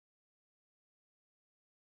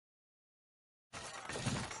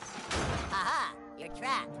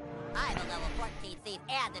trap. I'm a level 14 thief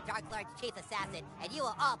and the Dark Lord's chief assassin, and you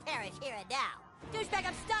will all perish here and now. Douchebag,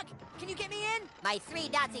 I'm stuck! Can you get me in? My 3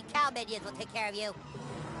 Nazi cow minions will take care of you.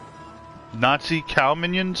 Nazi cow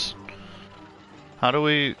minions? How do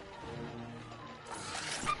we...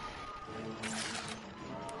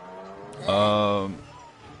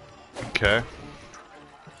 Okay.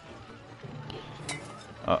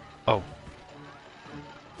 Oh.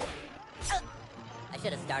 I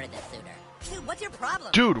should have started this sooner. Dude, what's your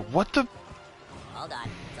problem? Dude, what the... Hold on,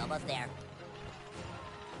 it's almost there.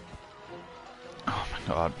 Oh my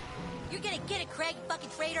god. You're gonna get it, Craig, you fucking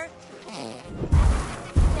traitor!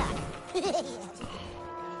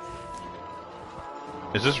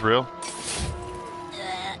 Is this real?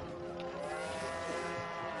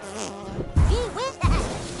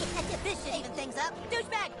 This should even things up.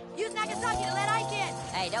 Douchebag, use Nagasaki to let Ike in!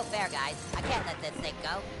 Hey, no fair, guys. I can't let this thing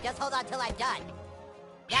go. Just hold on till I'm done.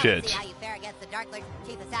 Now Shit. let's see how you fare against the Dark Lord's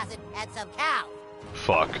chief assassin and some cow.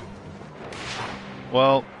 Fuck.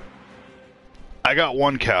 Well, I got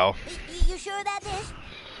 1 cow. You sure about this?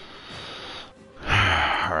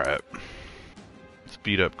 Alright. Let's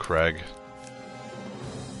beat up Craig.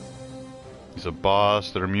 He's a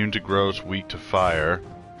boss. They're immune to gross, weak to fire.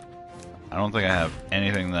 I don't think I have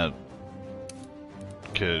anything that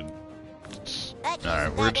could...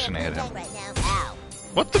 Alright, we're just gonna hit him.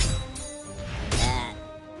 What the...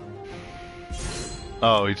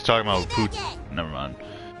 Oh, he's talking about poutine. Never mind.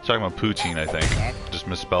 He's talking about poutine, I think. Just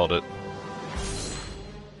misspelled it.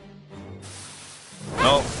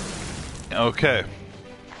 Oh. Okay.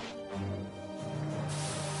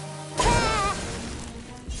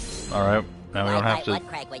 Alright, now we don't have to... One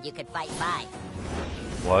Craig when you could fight 5.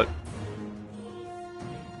 What?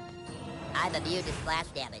 I'm immune to splash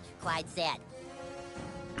damage. Clyde said.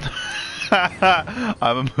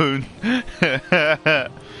 I'm a moon.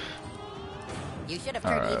 You should have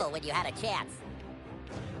turned evil when you had a chance.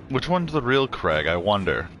 Which one's the real Craig? I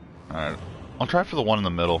wonder. Alright. I'll try for the one in the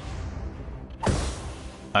middle.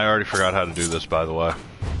 I already forgot how to do this, by the way.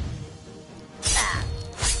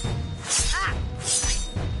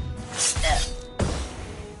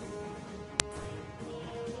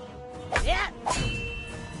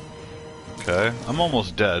 Okay, I'm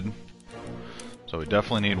almost dead. So we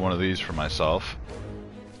definitely need one of these for myself.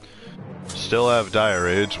 Still have Dire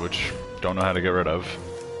Rage, which don't know how to get rid of.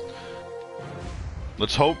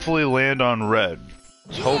 Let's hopefully land on red.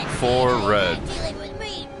 Let's hope for red.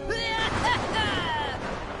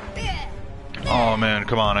 Oh man,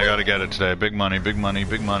 come on, I gotta get it today. Big money, big money,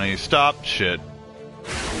 big money. Stop, shit.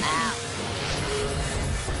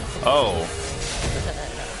 Oh.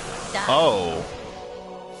 Oh.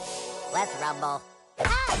 Let's rumble.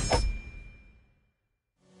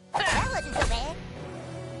 That wasn't so bad.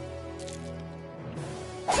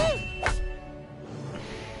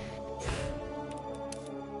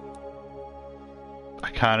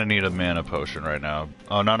 I kinda need a mana potion right now.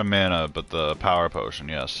 Oh, not a mana, but the power potion,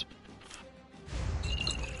 yes.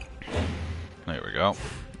 There we go.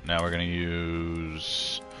 Now we're gonna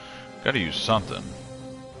use... Gotta use something.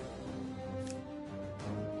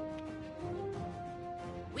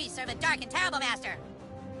 We serve a dark and terrible master!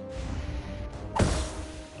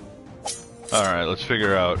 Alright, let's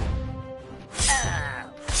figure out...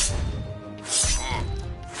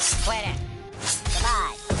 Quit it.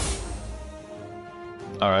 Goodbye.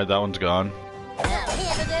 Alright, that one's gone.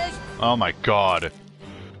 Oh my god.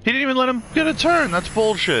 He didn't even let him get a turn! That's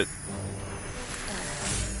bullshit!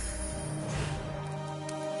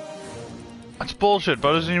 That's bullshit.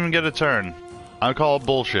 Butter doesn't even get a turn. I call it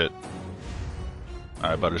bullshit.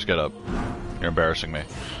 Alright, Butters, get up. You're embarrassing me.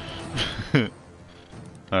 Alright,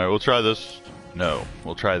 we'll try this. No,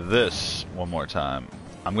 we'll try this one more time.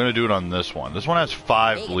 I'm gonna do it on this one. This one has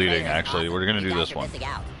 5 bleeding, actually. We're gonna do this one.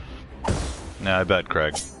 Nah, I bet,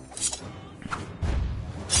 Craig.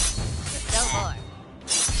 No more.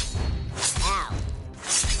 Ow.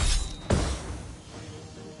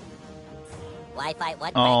 Why fight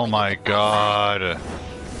one? Oh my god.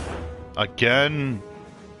 Again?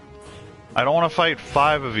 I don't want to fight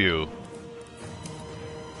 5 of you.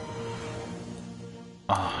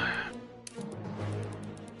 Oh.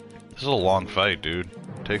 This is a long fight, dude.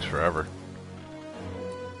 It takes forever.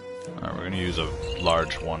 Alright, we're gonna use a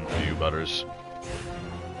large one for you, Butters.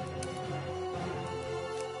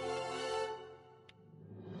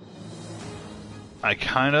 I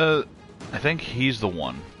think he's the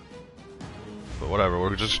one. But whatever,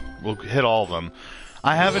 we'll hit all of them.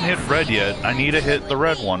 I haven't hit red yet. I need to hit the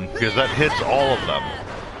red one, because that hits all of them.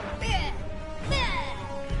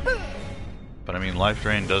 But I mean, life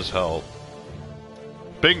drain does help.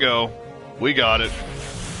 Bingo! We got it.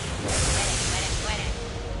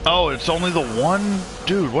 Oh, it's only the one?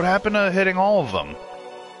 Dude, what happened to hitting all of them?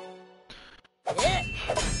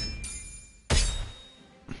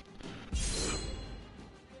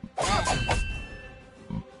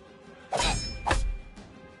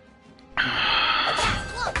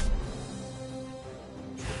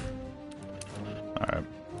 Alright.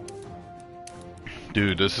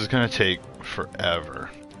 Dude, this is gonna take forever.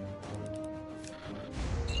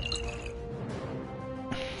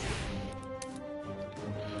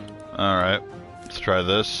 Alright, let's try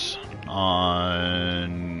this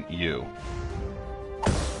on you.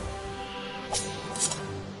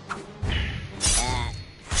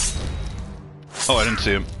 Oh, I didn't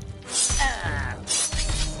see him.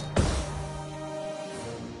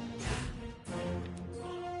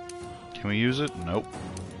 Can we use it? Nope.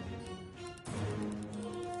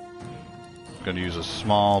 Gonna use a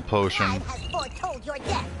small potion. Time has foretold your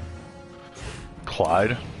death.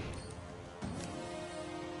 Clyde?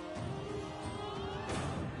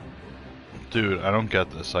 Dude, I don't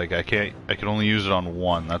get this. Like, I can only use it on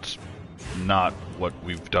one. That's not what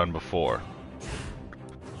we've done before.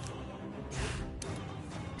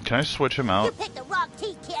 Can I switch him You out? picked the wrong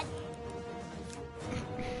teeth, kid.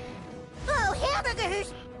 Oh,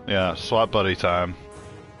 hamburgers! Yeah, swap buddy time.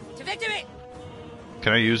 To victory!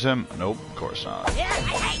 Can I use him? Nope, of course not. Yeah, I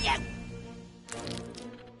hate you!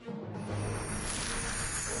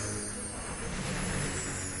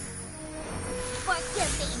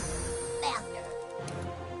 Forgive me, master.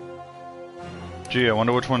 Gee, I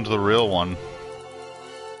wonder which one's the real one.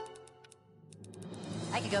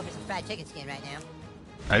 I could go for some fried chicken skin right now.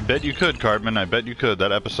 I bet you could, Cartman. I bet you could.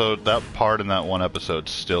 That episode, that part in that one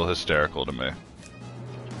episode's still hysterical to me.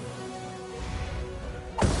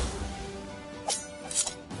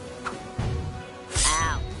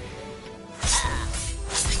 Ow.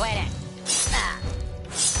 Quit it.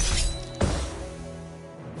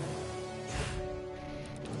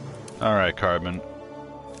 Alright, Cartman.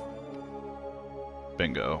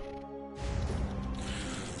 Bingo.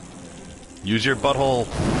 Use your butthole.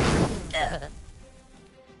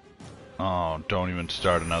 Oh, don't even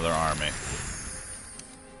start another army.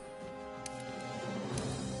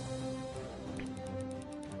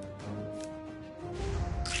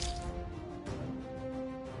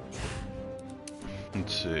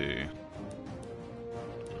 Let's see.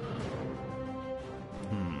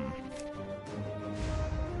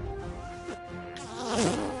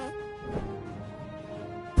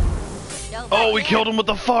 Oh, we killed him with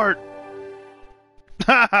the fart!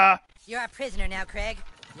 Haha! You're our prisoner now, Craig.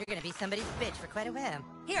 You're gonna be somebody's bitch for quite a while.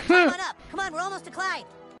 Here, climb on up. Come on, we're almost to Clyde.